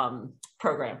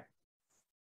program.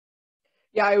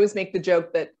 Yeah, I always make the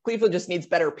joke that Cleveland just needs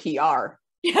better PR.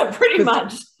 Yeah, pretty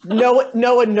much. No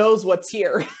one knows what's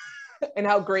here and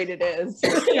how great it is.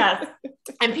 Yes.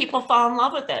 And people fall in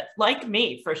love with it, like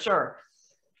me, for sure.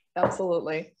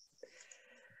 Absolutely.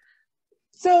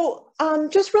 So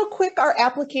just real quick, our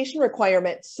application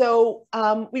requirements. So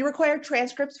we require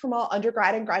transcripts from all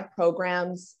undergrad and grad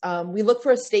programs. We look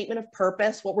for a statement of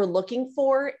purpose. What we're looking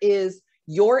for is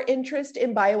your interest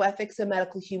in bioethics and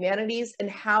medical humanities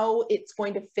and how it's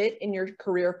going to fit in your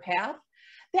career path.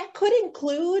 That could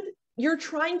include you're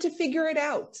trying to figure it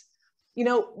out. You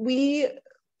know,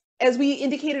 as we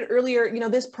indicated earlier, you know,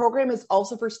 this program is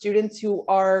also for students who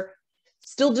are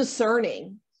still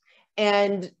discerning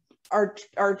and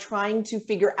are trying to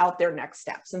figure out their next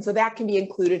steps. And so that can be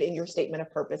included in your statement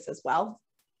of purpose as well.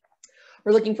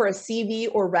 We're looking for a CV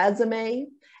or resume,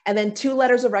 and then 2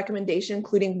 letters of recommendation,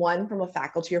 including one from a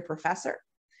faculty or professor.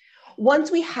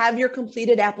 Once we have your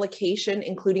completed application,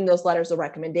 including those letters of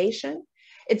recommendation,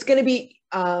 it's going to be,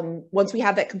 once we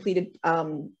have that completed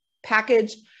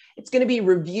package, it's going to be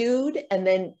reviewed and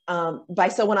then by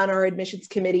someone on our admissions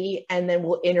committee, and then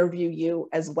we'll interview you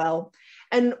as well.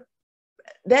 And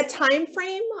that time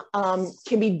frame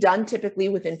can be done typically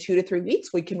within 2 to 3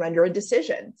 weeks. We can render a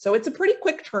decision. So it's a pretty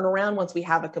quick turnaround once we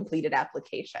have a completed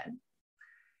application.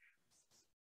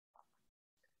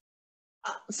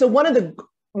 So one of the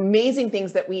amazing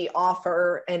things that we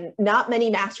offer, and not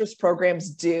many master's programs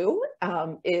do,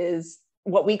 is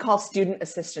what we call student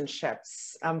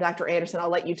assistantships. Dr. Anderson, I'll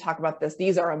let you talk about this.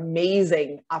 These are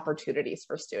amazing opportunities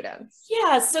for students.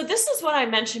 Yeah, so this is what I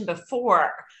mentioned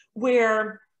before,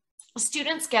 where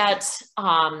students get,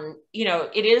 you know,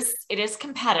 it is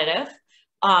competitive.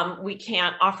 We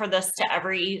can't offer this to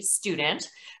every student,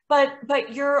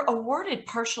 but you're awarded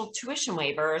partial tuition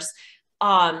waivers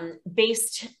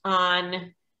based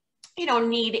on, you know,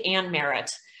 need and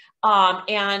merit.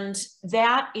 And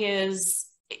that is,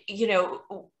 you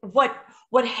know,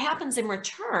 what happens in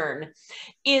return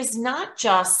is not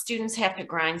just students have to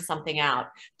grind something out,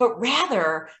 but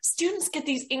rather students get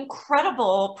these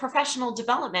incredible professional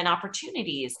development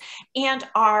opportunities and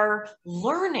are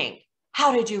learning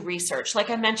how to do research. Like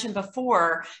I mentioned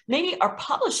before, maybe are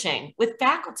publishing with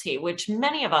faculty, which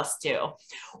many of us do.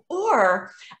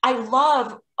 Or I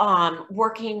love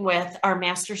working with our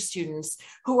master's students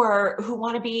who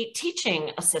want to be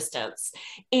teaching assistants.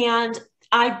 And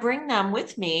I bring them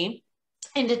with me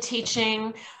into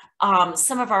teaching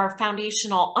some of our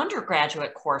foundational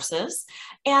undergraduate courses,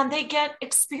 and they get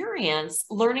experience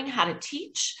learning how to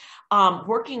teach,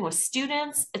 working with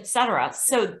students, etc.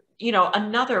 So, you know,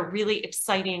 another really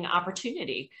exciting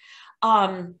opportunity.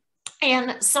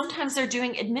 And sometimes they're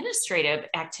doing administrative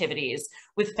activities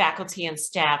with faculty and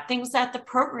staff, things that the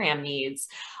program needs,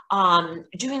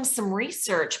 doing some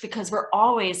research because we're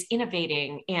always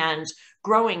innovating and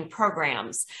growing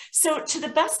programs. So to the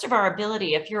best of our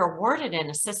ability, if you're awarded an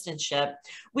assistantship,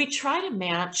 we try to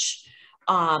match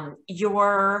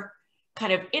your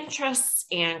kind of interests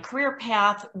and career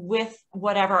path with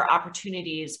whatever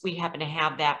opportunities we happen to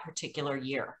have that particular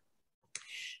year.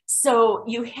 So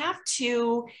you have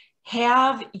to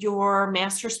have your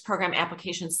master's program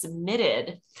application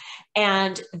submitted,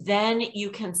 and then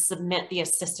you can submit the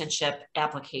assistantship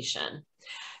application.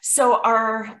 So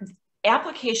our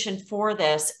application for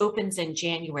this opens in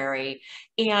January,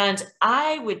 and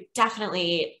I would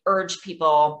definitely urge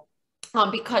people,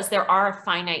 because there are a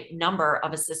finite number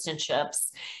of assistantships,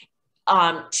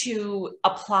 to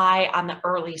apply on the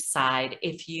early side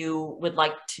if you would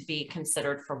like to be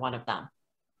considered for one of them.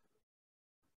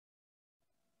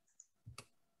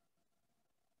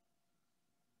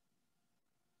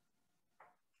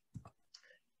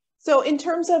 So in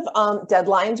terms of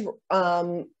deadlines,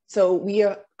 so we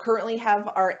currently have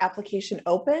our application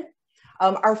open.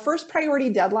 Our first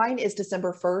priority deadline is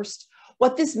December 1st.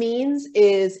 What this means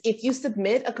is if you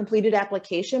submit a completed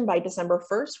application by December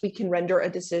 1st, we can render a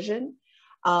decision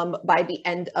by the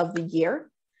end of the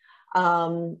year.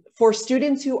 For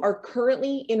students who are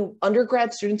currently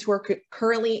undergrad students who are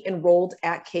currently enrolled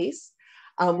at CASE,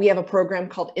 we have a program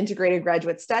called Integrated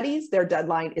Graduate Studies. Their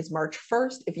deadline is March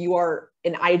 1st. If you are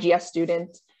an IGS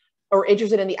student or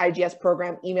interested in the IGS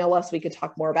program, email us. We could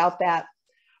talk more about that.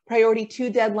 Priority 2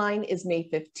 deadline is May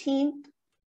 15th.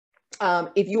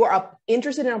 If you are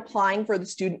interested in applying for the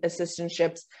student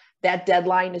assistantships, that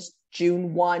deadline is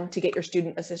June 1 to get your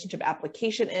student assistantship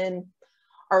application in.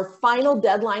 Our final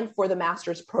deadline for the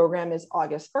master's program is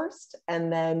August 1st,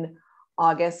 and then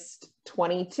August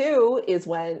 22 is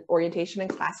when orientation and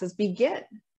classes begin.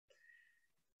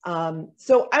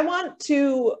 So I want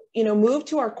to, move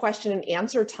to our question and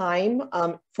answer time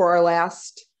for our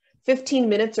last 15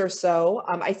 minutes or so.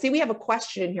 I see we have a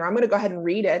question in here. I'm going to go ahead and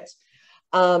read it.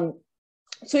 So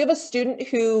we have a student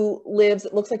who lives,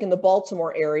 it looks like, in the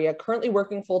Baltimore area, currently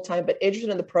working full-time, but interested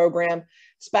in the program,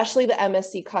 especially the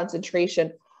MSc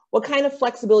concentration. What kind of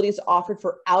flexibility is offered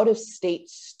for out-of-state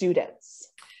students?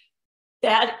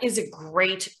 That is a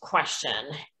great question.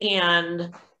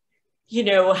 And,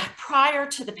 prior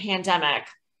to the pandemic,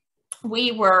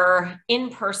 we were in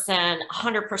person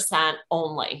 100%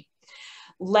 only.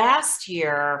 Last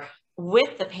year,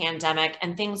 with the pandemic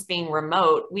and things being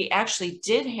remote, we actually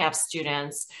did have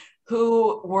students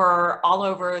who were all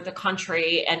over the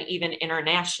country and even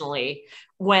internationally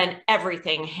when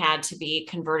everything had to be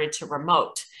converted to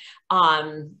remote.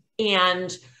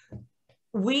 And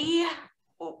we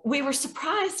were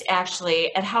surprised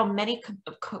actually at how many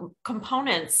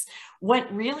components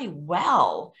went really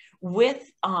well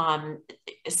with some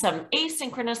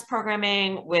asynchronous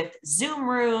programming, with Zoom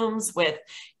rooms, with,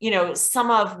 some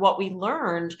of what we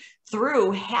learned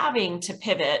through having to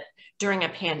pivot during a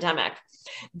pandemic.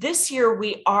 This year,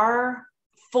 we are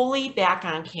fully back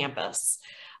on campus.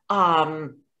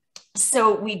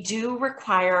 So we do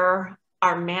require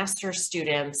our master's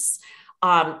students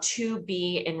to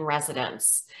be in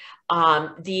residence.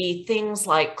 The things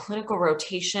like clinical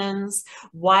rotations,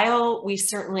 while we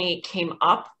certainly came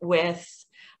up with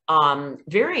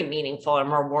very meaningful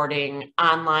and rewarding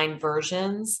online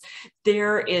versions,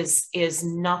 there is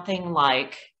nothing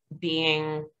like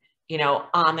being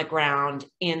on the ground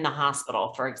in the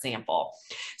hospital, for example.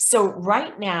 So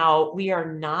right now we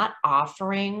are not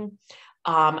offering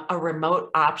a remote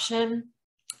option.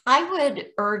 I would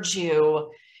urge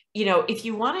you, if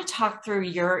you want to talk through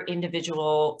your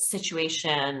individual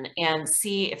situation and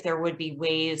see if there would be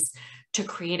ways to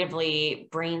creatively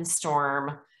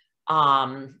brainstorm,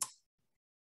 what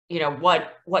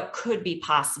could be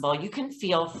possible, you can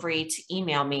feel free to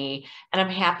email me and I'm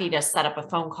happy to set up a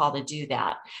phone call to do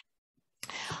that.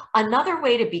 Another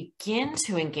way to begin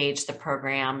to engage the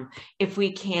program, if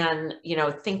we can,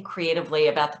 think creatively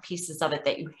about the pieces of it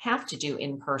that you have to do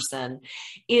in person,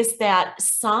 is that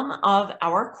some of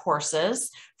our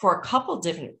courses, for a couple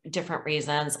different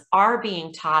reasons, are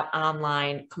being taught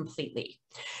online completely.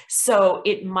 So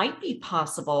it might be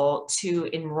possible to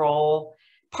enroll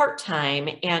part-time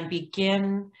and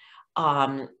begin,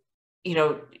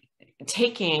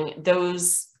 taking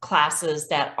those classes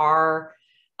that are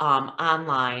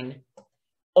online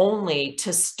only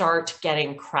to start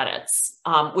getting credits,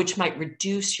 which might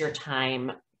reduce your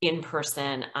time in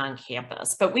person on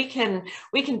campus. But we can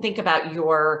think about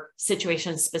your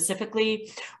situation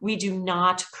specifically. We do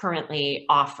not currently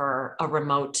offer a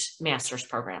remote master's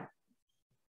program.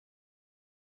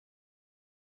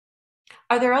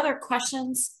 Are there other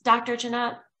questions, Dr.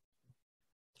 Jeanette?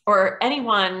 Or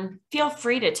anyone, feel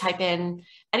free to type in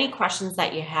any questions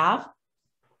that you have.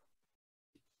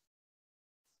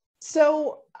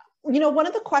 So, one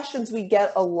of the questions we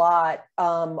get a lot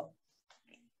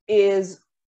is,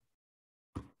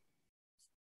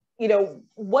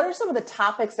 what are some of the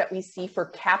topics that we see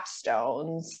for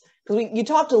capstones? Because you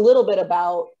talked a little bit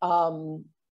about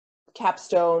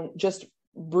capstone just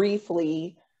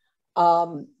briefly,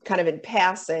 kind of in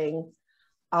passing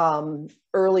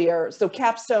earlier. So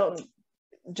capstone,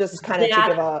 just kind of to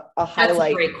give a highlight.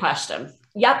 That's a great question.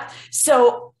 Yep.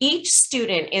 So each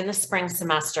student in the spring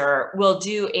semester will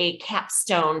do a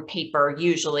capstone paper,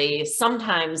 usually.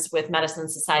 Sometimes with medicine,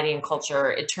 society, and culture,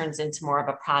 it turns into more of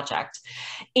a project.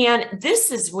 And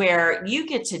this is where you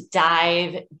get to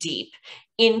dive deep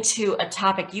into a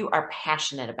topic you are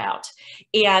passionate about,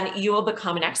 and you will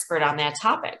become an expert on that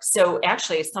topic. So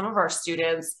actually, some of our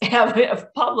students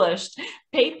have published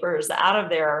papers out of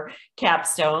their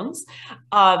capstones,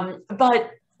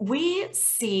 but we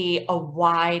see a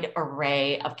wide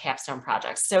array of capstone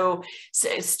projects. So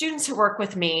students who work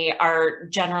with me are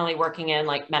generally working in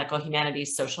like medical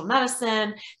humanities, social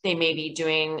medicine. They may be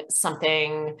doing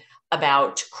something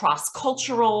about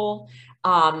cross-cultural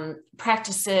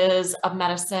practices of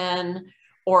medicine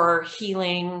or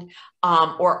healing,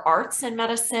 or arts in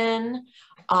medicine.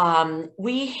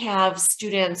 We have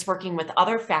students working with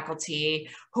other faculty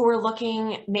who are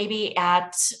looking maybe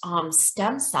at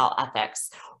stem cell ethics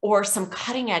or some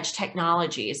cutting edge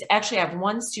technologies. Actually, I have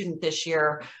one student this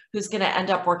year who's going to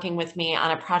end up working with me on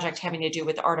a project having to do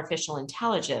with artificial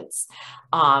intelligence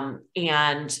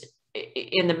and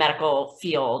in the medical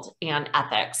field and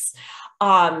ethics.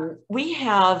 We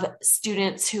have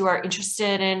students who are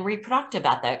interested in reproductive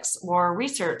ethics or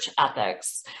research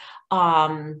ethics.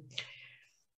 Gosh,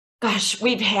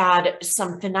 we've had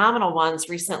some phenomenal ones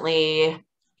recently,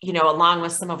 along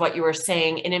with some of what you were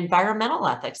saying in environmental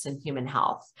ethics and human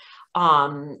health,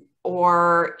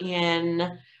 or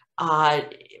in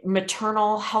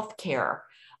maternal health care,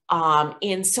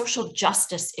 in social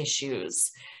justice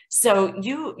issues. So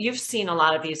you've seen a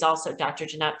lot of these also, Dr.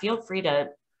 Jeanette. Feel free to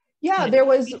Yeah, there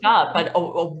was, but a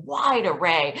wide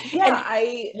array.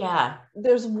 yeah,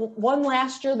 there's one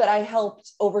last year that I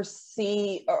helped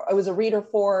oversee, or I was a reader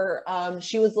for.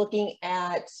 She was looking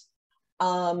at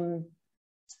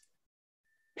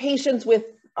patients with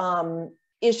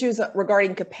issues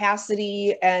regarding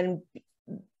capacity and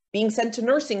being sent to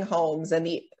nursing homes and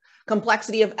the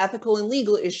complexity of ethical and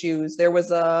legal issues. There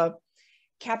was a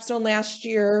capstone last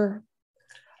year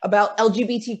about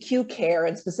LGBTQ care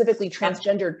and specifically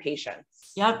transgendered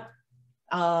patients. Yep.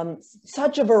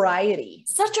 Such a variety.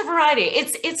 Such a variety.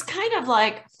 It's kind of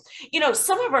like, you know,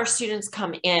 some of our students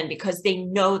come in because they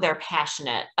know they're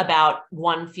passionate about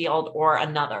one field or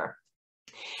another.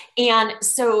 And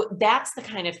so that's the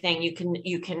kind of thing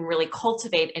you can really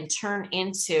cultivate and turn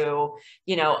into,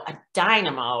 you know, a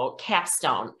dynamo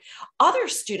capstone. Other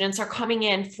students are coming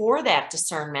in for that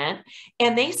discernment,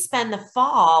 and they spend the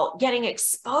fall getting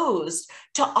exposed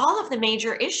to all of the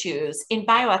major issues in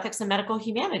bioethics and medical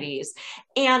humanities.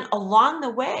 And along the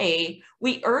way,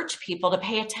 we urge people to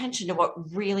pay attention to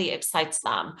what really excites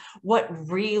them, what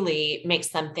really makes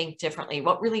them think differently,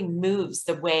 what really moves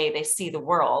the way they see the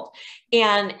world,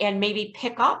 and maybe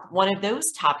pick up one of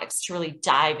those topics to really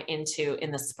dive into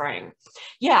in the spring.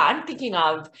 Yeah, I'm thinking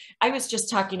of, I was just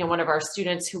talking to one of our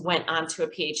students who went on to a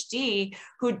PhD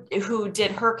who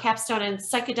did her capstone in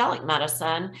psychedelic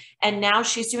medicine, and now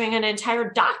she's doing an entire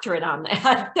doctorate on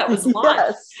that that was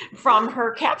launched from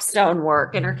her capstone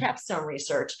work and her capstone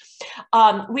research.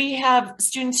 We have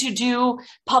students who do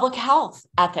public health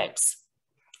ethics,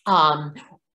 both,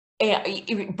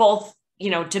 you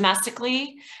know,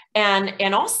 domestically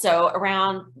and also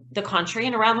around the country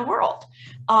and around the world.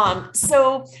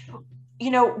 So, you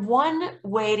know, one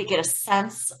way to get a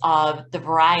sense of the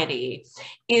variety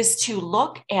is to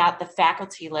look at the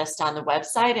faculty list on the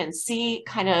website and see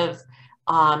kind of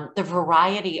the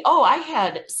variety. Oh, I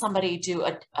had somebody do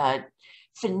a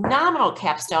phenomenal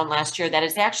capstone last year that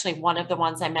is actually one of the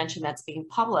ones I mentioned that's being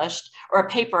published, or a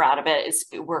paper out of it is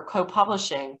we're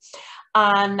co-publishing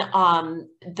on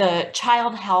the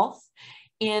child health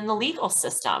in the legal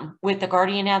system with the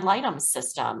guardian ad litem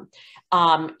system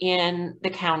in the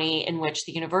county in which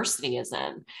the university is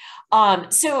in.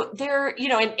 So there, you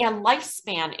know, and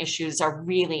lifespan issues are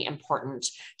really important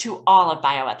to all of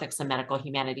bioethics and medical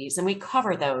humanities, and we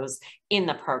cover those in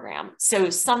the program. So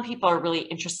some people are really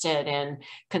interested in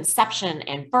conception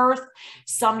and birth.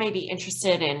 Some may be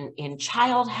interested in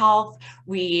child health.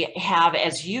 We have,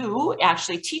 as you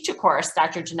actually teach a course,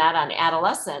 Dr. Jeanette, on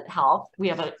adolescent health, we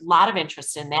have a lot of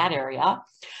interest in that area.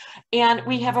 And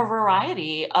we have a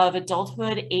variety of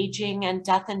adulthood, aging, and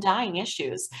death and dying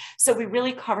issues. So we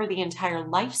really cover the entire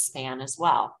lifespan as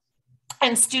well.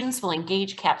 And students will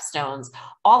engage capstones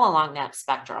all along that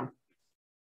spectrum.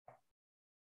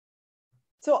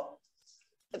 So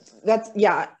that's,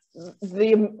 yeah,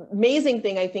 the amazing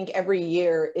thing I think every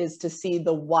year is to see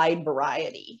the wide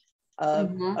variety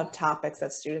of topics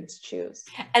that students choose.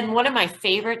 And one of my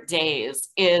favorite days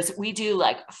is we do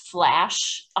like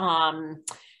flash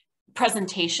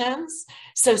presentations.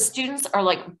 So students are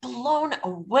like blown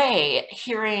away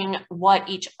hearing what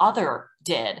each other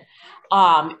did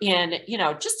in, you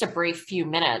know, just a brief few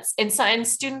minutes. And so, and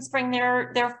students bring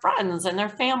their friends and their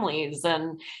families,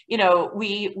 and, you know,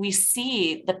 we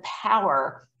see the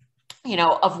power, you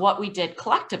know, of what we did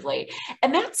collectively.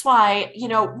 And that's why, you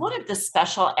know, one of the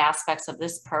special aspects of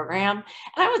this program,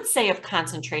 and I would say of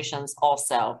concentrations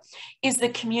also, is the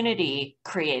community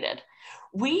created.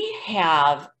 We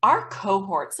have our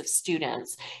cohorts of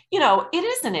students, you know, it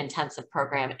is an intensive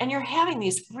program, and you're having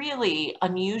these really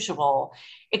unusual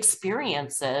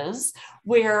experiences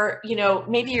where, you know,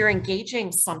 maybe you're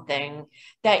engaging something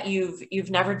that you've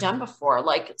never done before,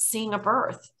 like seeing a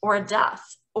birth or a death.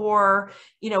 Or,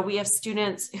 you know, we have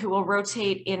students who will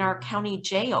rotate in our county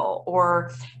jail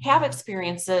or have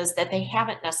experiences that they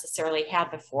haven't necessarily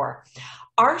had before.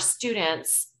 Our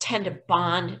students tend to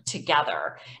bond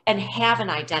together and have an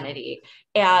identity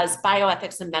as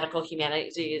bioethics and medical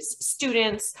humanities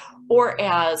students, or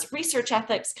as research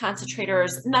ethics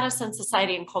concentrators, medicine,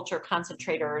 society, and culture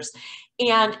concentrators.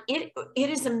 And it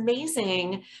is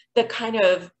amazing the kind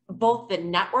of both the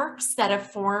networks that have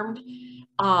formed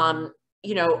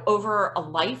you know, over a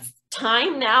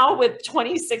lifetime now with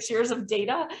 26 years of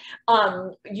data.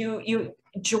 You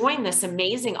join this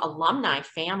amazing alumni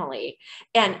family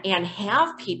and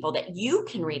have people that you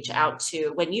can reach out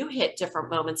to when you hit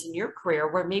different moments in your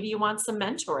career where maybe you want some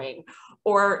mentoring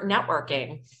or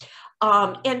networking.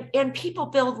 And people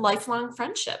build lifelong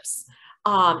friendships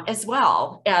as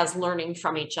well as learning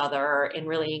from each other and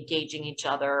really engaging each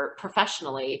other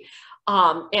professionally.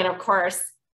 And of course,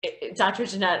 Dr.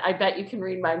 Jeanette, I bet you can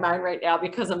read my mind right now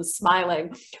because I'm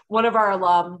smiling. One of our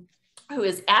alum, who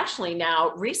is actually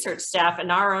now research staff in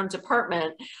our own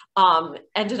department,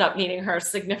 ended up meeting her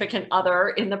significant other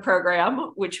in the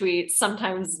program, which we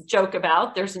sometimes joke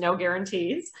about. There's no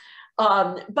guarantees.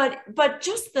 But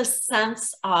just the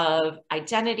sense of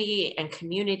identity and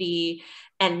community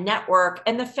and network,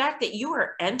 and the fact that you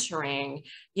are entering,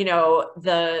 you know,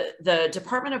 the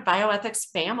Department of Bioethics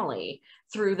family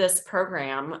through this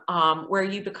program, where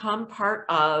you become part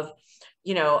of,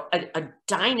 you know, a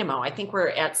dynamo. I think we're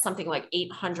at something like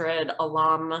 800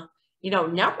 alum, you know,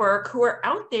 network who are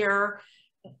out there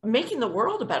making the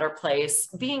world a better place,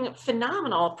 being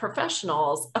phenomenal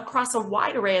professionals across a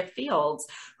wide array of fields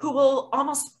who will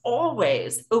almost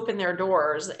always open their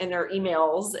doors and their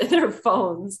emails and their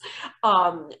phones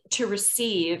to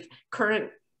receive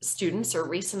current students or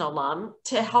recent alum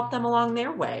to help them along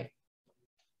their way.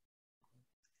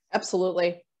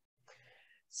 Absolutely.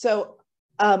 So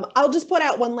I'll just put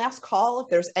out one last call if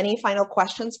there's any final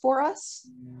questions for us.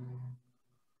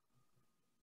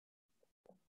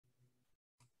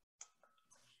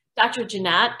 Dr.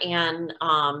 Jeanette and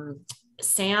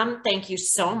Sam, thank you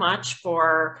so much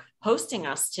for hosting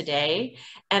us today.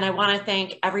 And I want to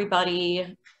thank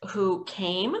everybody who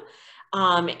came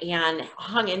and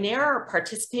hung in there or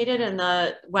participated in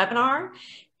the webinar.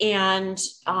 And,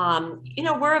 you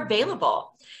know, we're available.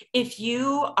 If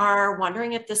you are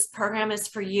wondering if this program is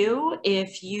for you,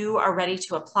 if you are ready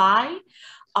to apply,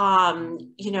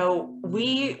 you know,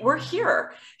 we're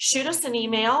here. Shoot us an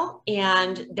email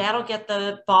and that'll get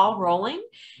the ball rolling.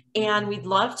 And we'd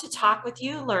love to talk with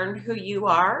you, learn who you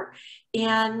are,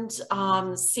 and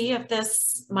see if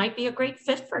this might be a great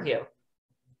fit for you.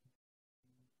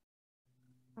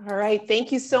 All right.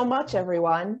 Thank you so much,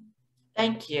 everyone.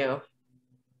 Thank you.